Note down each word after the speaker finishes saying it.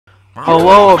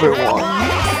Hello everyone,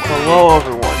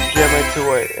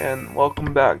 Jam828, and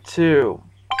welcome back to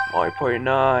Mario Party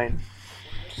 9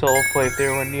 solo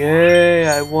playthrough, and yay,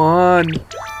 I won!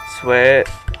 Sweat.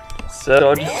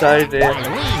 So I decided to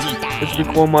just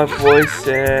record my voice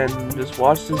and just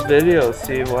watch this video,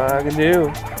 see what I can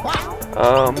do.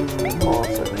 Hold on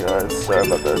a second guys, sorry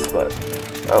about this, but,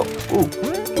 who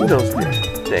knows this?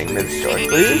 Dang, mid stars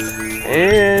please.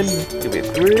 And give me a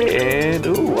 3, and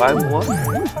ooh, I won.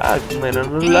 I landed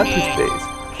on the lucky space.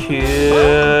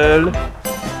 Kill.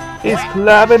 He's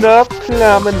climbing up,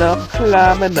 and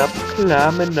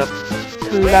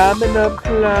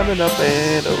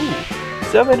ooh,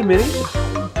 7 minutes.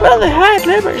 Well, they had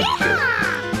liberty.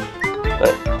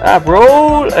 But I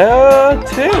rolled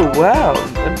 2. Wow,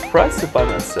 I'm impressive by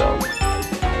myself.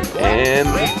 And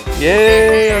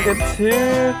yay, I got 2,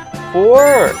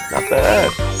 4. Not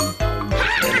bad.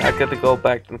 I got to go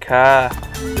back in the car.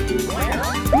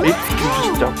 Maybe you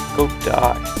just don't go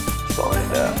die. That's all I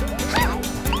know.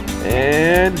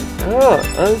 And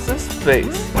what's this space?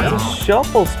 It's a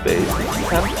shuffle space. It's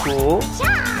kind of cool. Oh,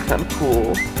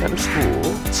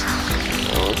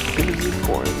 it's gonna be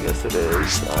recording. Yes, it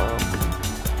is.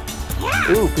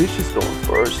 Ooh, Peach is going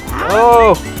first.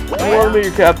 Oh, I want to be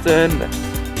your captain. I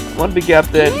want to be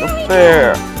captain. Not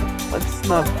fair. That's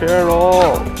not fair at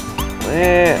all.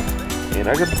 Man. And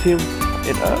I got the team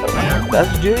in that's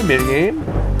the junior minigame.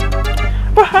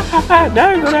 Now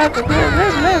you're gonna have to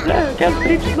blah. Guess what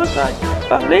Peaches look like.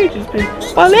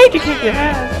 Luigi kick your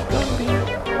ass. Gonna be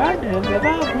right now.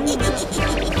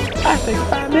 I think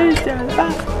 5 minutes down the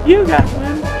box. You got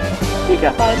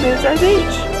 5 minutes as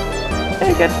each.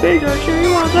 Hey, got the video. Sure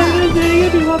you wanna play this video?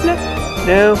 Do you wanna play?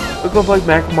 No, we're gonna play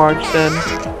Mac March then.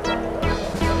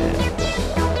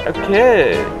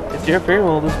 Okay. It's your favorite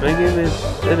one. This minigame is.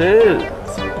 It is.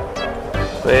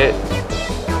 Wait.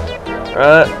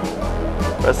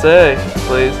 Press A,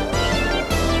 please.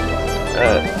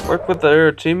 Work with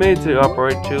your teammate to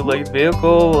operate a two-legged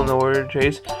vehicle in order to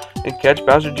chase and catch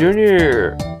Bowser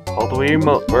Jr. Hold the Wii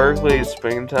remote vertically,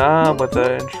 spring time with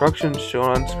the instructions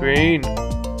shown on screen.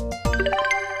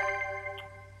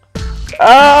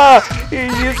 Ah! He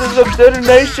uses a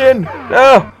detonation!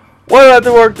 No! Why do I have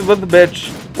to work with the bitch?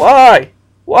 Why?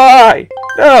 Why?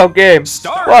 No, game.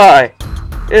 Start. Why?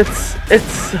 It's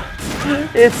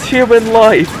human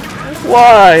life.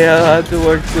 Why I have to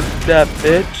work with that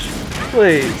bitch?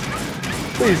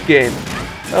 Please, game.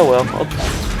 Oh well, I'll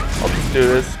just do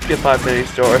this. Get 5 mini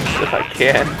stars if I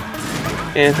can,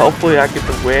 and hopefully I get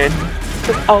the win.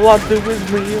 Cause all I do is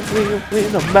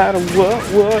win, no matter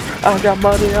what. I got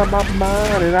money on my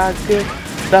mind, and I get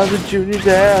Bowser Jr.'s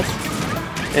ass.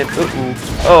 And I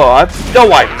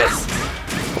missed.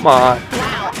 Come on.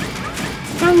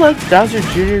 I let Bowser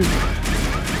Jr.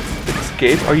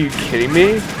 escape? Are you kidding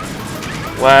me?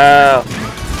 Wow.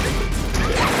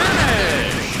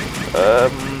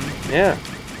 Yeah.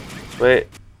 Wait.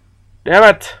 Damn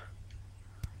it.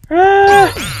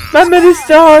 My mini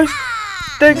stars!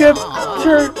 They get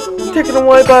taken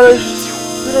away by the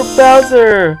little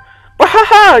Bowser.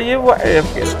 Wahaha!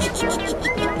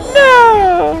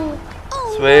 No!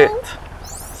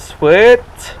 Sweet.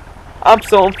 I'm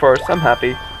stolen first. I'm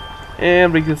happy.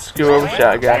 And we can screw over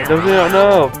Shy Guy. Don't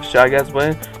know. Shy Guy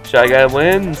wins.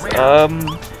 We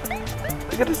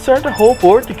gotta start the whole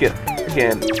board again.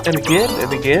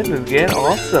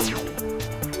 Awesome.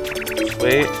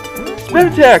 Sweet. Spin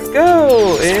attack,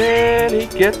 go! And he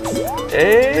gets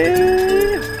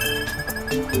a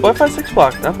 456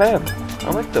 block. Not bad.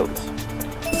 I like those.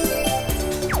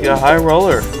 You got a high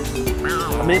roller.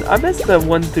 I mean, I missed the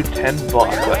 1 through 10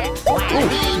 block, but ooh,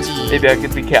 maybe I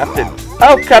could be captain.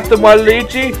 Oh, Captain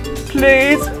Waluigi,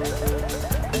 please.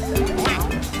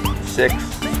 6,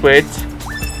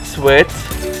 sweet.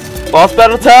 Boss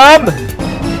battle time.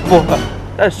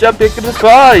 That's jump in the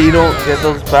spot. You don't get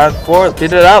those bad four.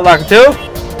 Beat it out, Lakitu.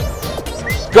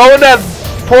 Go in that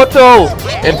portal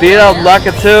and beat out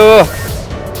Lakitu.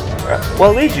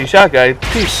 Waluigi, Shot Guy,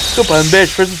 Peach, Koopa, and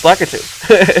Bitch versus Lakitu.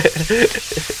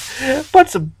 Put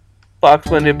some box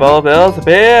winning ball bells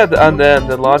appeared on them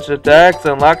to launch attacks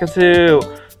and Lakitu.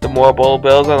 The more ball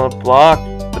bells on the block,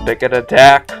 the bigger the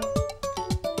attack.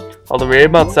 Hold the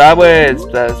remote sideways.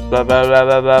 That's blah blah blah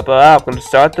blah blah blah. I'm gonna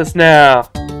start this now.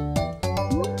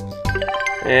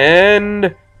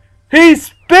 And he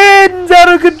spins out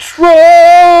of control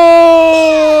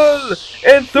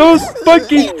and throws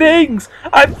spiky things.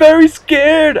 I'm very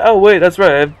scared. Oh wait, that's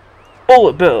right. I have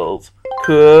bullet bills.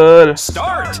 Could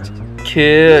start.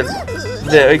 Kid.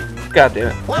 There. God damn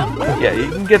it. Yeah,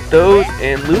 you can get those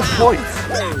and lose points.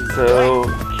 So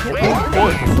you can't lose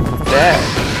points. Bad.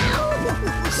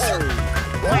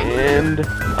 And And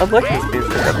I like this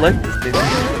music. I like this music.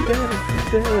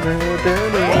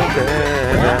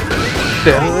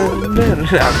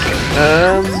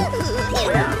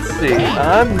 Let's see.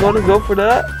 I'm gonna go for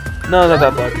that. No, not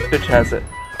that bug. Bitch has it.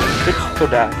 Bitch, go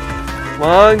die. Come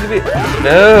on, give me.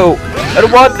 No! I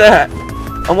don't want that!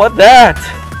 I want that!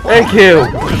 Thank you!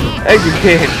 Thank you,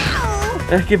 King!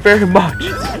 Thank you very much!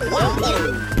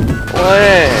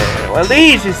 Well, at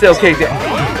least he's still kicking.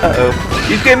 Uh-oh.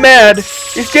 He's getting mad!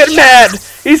 He's getting mad!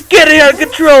 He's getting out of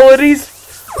control and he's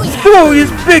throwing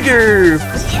his bigger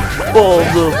balls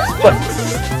of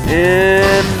spikes.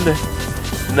 And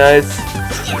nice.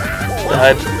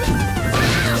 Died.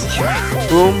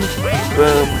 Boom.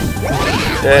 Boom.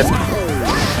 Dead.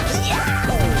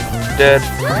 Dead.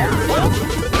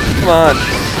 Come on.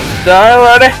 Die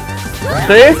already!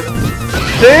 Please?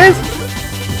 Please?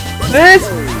 Please?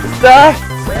 Die!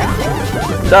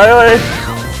 Die already!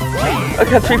 I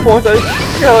got 3 points. I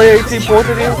got only 18 points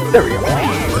in you. There we go.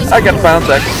 I got a bounce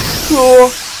back.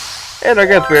 Cool. And I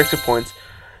got 3 extra points.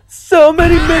 So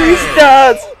many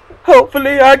stars!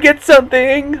 Hopefully I get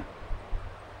something!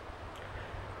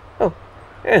 Oh.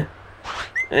 Yeah.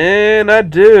 And I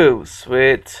do.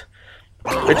 Sweet.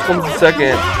 Bitch comes in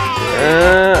second.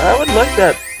 I would like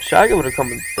that Shaggy would have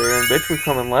come in third and Bitch would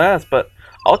come in last, but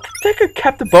I'll take a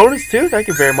captain bonus too. Thank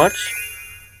you very much.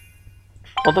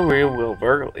 Although we will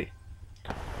verbally.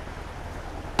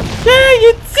 Yeah,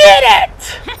 you did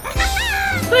it!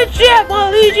 Good job,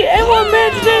 Luigi. Everyone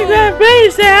managed to take that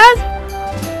base ass.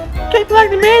 Keep like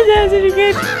the man's ass and you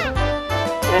get.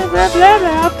 Blah blah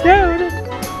blah. I'm down.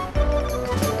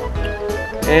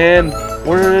 And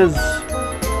where is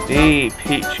the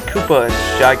Peach, Koopa, and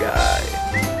Shy Guy?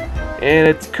 And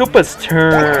it's Koopa's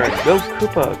turn. Go,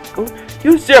 Koopa. Go.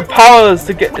 Use your powers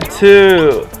to get the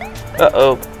 2.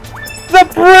 Uh-oh. The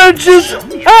bridge is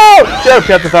out! Shut up,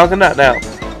 Captain Falcon. Not now.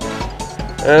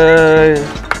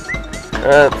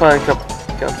 Fine,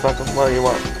 Captain Falcon. What do you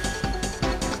want?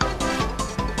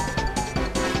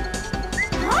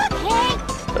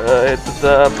 It's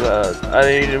I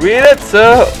need to read it,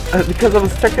 so because I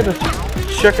was checking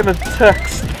a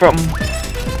text from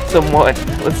someone.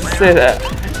 Let's just say that.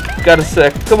 Got a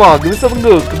sec. Come on, give me something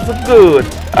good. Give me something good.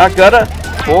 I got it.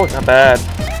 Oh, not bad.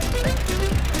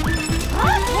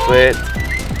 Sweet.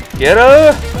 Get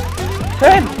her.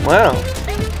 10. Wow.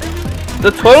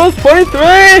 The total is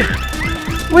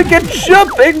 23. We can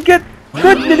jump and get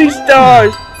good many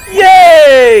stars.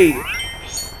 Yay!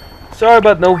 Sorry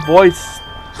about no voice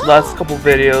last couple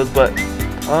videos, but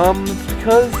it's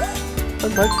because I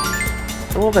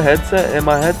don't have a headset, and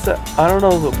my headset, I don't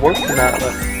know if it works or not,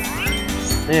 but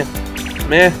meh.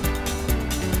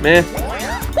 Here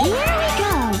we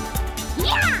go.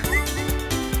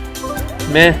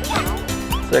 Meh.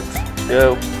 6.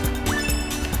 Go.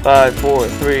 5, 4,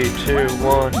 3, 2,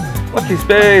 1. Lucky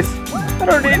space. I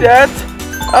don't need that.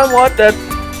 I want that.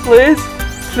 Please.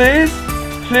 Please.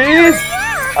 Please.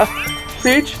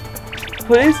 Peach.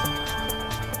 Please.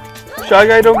 Shy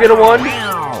Guy don't get a 1.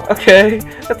 Okay.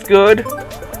 That's good.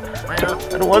 I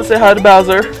don't want to say hi to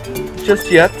Bowser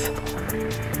just yet.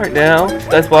 Right now.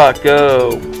 That's block.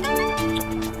 Go.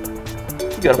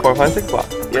 You got a 4, 5, 6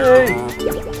 block. Yay.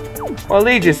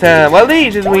 Waluigi's time.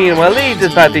 Waluigi's winning.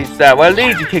 Waluigi's about to stop.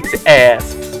 Waluigi kicks the ass.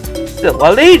 Still,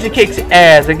 Waluigi kicks the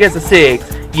ass and gets a 6.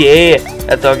 Yeah.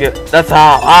 That's all good. That's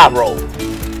how I roll.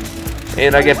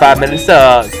 And I get 5 million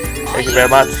stars. Thank you very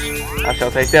much. I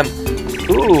shall take them.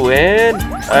 Ooh, and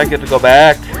I get to go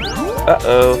back.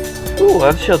 Uh-oh. Ooh,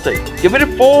 I shall take. Give me a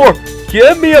 4.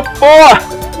 Give me a 4.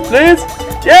 Please.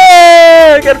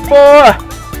 Yeah, I got a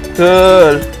 4.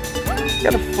 Good.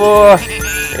 Got a 4.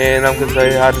 And I'm gonna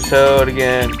say hi to Toad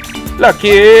again.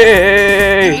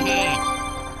 Lucky!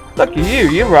 Lucky you,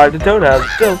 you arrived at Toad House.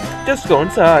 So just go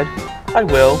inside. I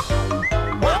will.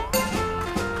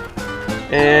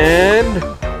 And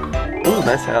ooh,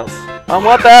 nice house. I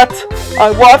want that!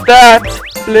 I want that!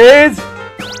 Please!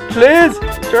 Please!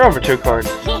 Turn over 2 cards.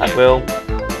 I will.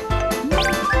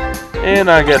 And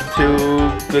I get 2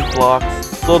 good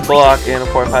blocks. Gold block and a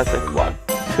 4, 5, 6 block.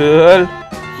 Cool.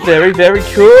 Very, very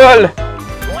cool!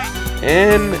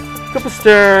 And Koopa's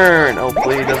turn.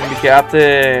 Hopefully he doesn't be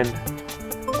captain.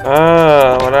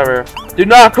 Whatever. Do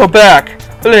not go back!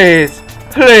 Please!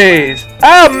 Please!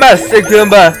 Oh, Master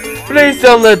Koopa! Please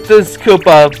don't let this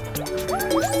Koopa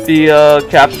be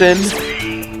captain.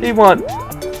 He want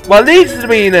Waluigi to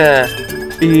be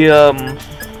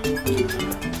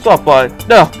softball.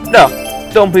 No, no,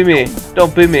 don't be me.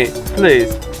 Don't be me.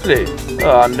 Please, please.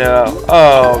 Oh no.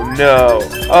 Oh no.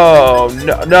 Oh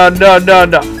no. No, no, no,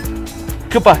 no.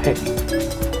 Koopa, I hate you.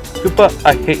 Koopa,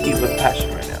 I hate you with passion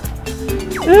right now.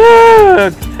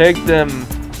 Take them.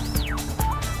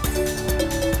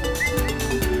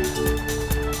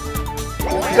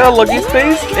 We got a lucky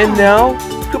space, and now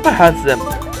Koopa has them.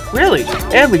 Really?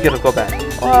 And we get to go back.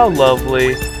 Oh,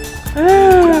 lovely.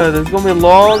 This is gonna be a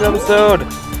long episode.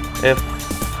 If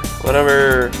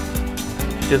whatever,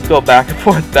 just go back and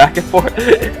forth, back and forth.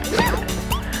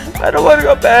 I don't want to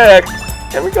go back.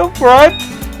 Can we go front,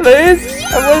 please?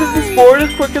 I want to be board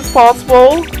as quick as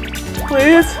possible.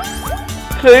 Please,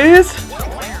 please,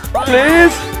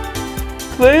 please,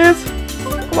 please.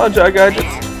 Come on, Shy Guy.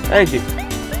 Thank you.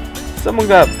 Someone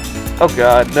got. Oh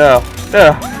God, no,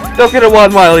 no! Don't get a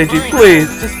 1, Miley G. Please,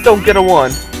 just don't get a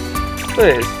 1.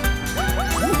 Please,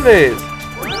 please,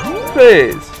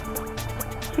 please,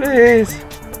 please.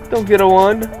 Don't get a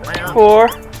 1. 4.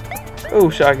 Oh,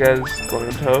 Shy Guy's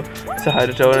going to toe. Say hi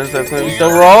to Toe, and that's going to be so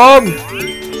wrong.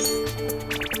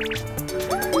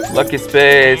 Lucky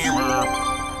space.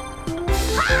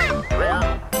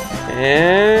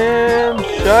 And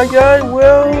Shy Guy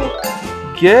will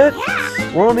get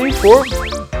one of these 4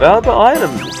 valuable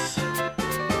items.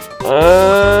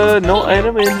 No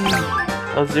item in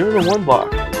a 0 to 1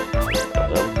 block.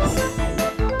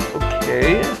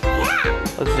 Okay.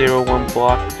 A 0-1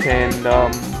 block can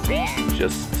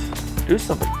just do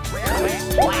something.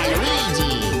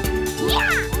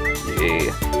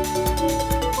 Yeah.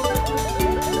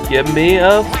 Give me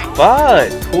a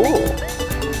 5. Cool.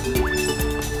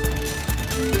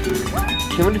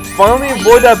 Can we finally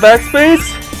avoid that backspace?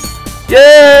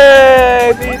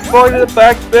 Yay! We avoided the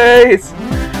backspace.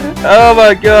 Oh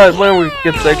my God! When we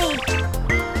get 6,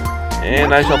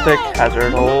 and I shall pick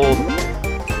Hazard Hold.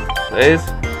 Please.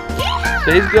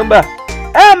 Please, Goomba.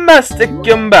 Master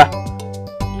Goomba.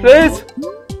 Please.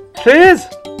 Please.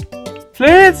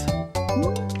 Please.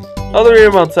 Hold the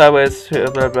remote sideways.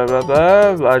 Blah, blah, blah,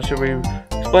 blah. Why should we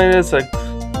explain this? Like,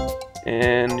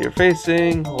 and you're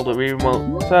facing. Hold the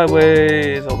remote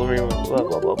sideways. Hold the remote. Blah,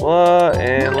 blah, blah, blah.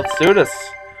 And let's do this.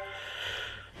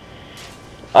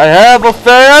 I have a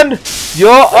fan.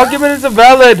 Your argument is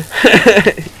invalid.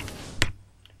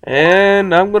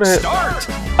 And I'm gonna hit.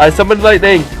 I summon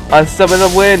lightning. I summon the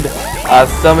wind. I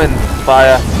summon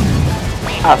fire.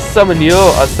 I summon you.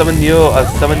 I summon you. I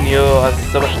summon you. I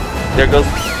summon. There goes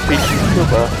Peachy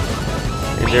Koopa.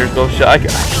 And there goes Shy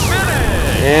Guy.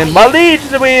 And my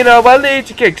Legion Arena. My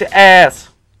Legion kicked your ass.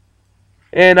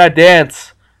 And I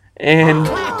dance. And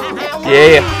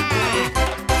yeah.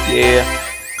 Yeah.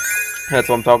 That's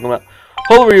what I'm talking about.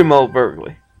 Hold the remote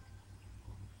vertically.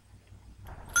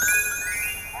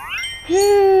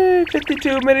 Yay!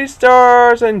 52 mini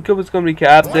stars, and Koopa's gonna be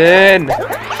captain.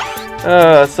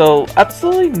 So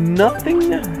absolutely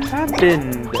nothing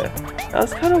happened. That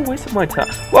was kind of a waste of my time.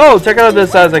 Whoa! Check out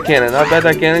this size of cannon. I bet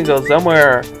that cannon goes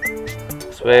somewhere.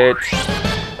 Switch.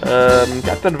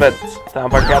 Captain Events. Time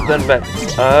for Captain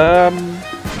Events.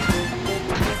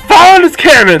 Fire this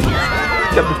cannon!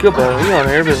 Captain Koopa, you on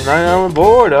here with 9 on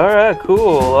board. Alright,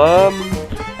 cool.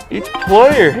 Each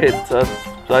player hits a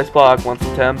dice block once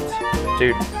attempt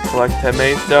to collect 10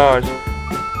 mini stars.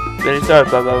 Mini stars,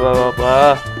 blah blah blah blah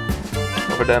blah.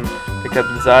 Over them. Pick up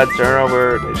the sides, turn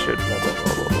over, they should blah blah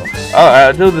blah blah blah. Alright,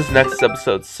 until this next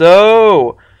episode.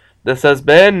 So, this has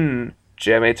been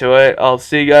Jam828. I'll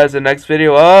see you guys in the next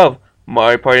video of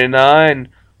Mario Party 9.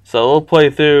 Solo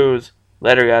playthroughs.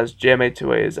 Later guys,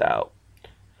 Jam828 is out.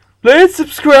 Please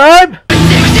subscribe!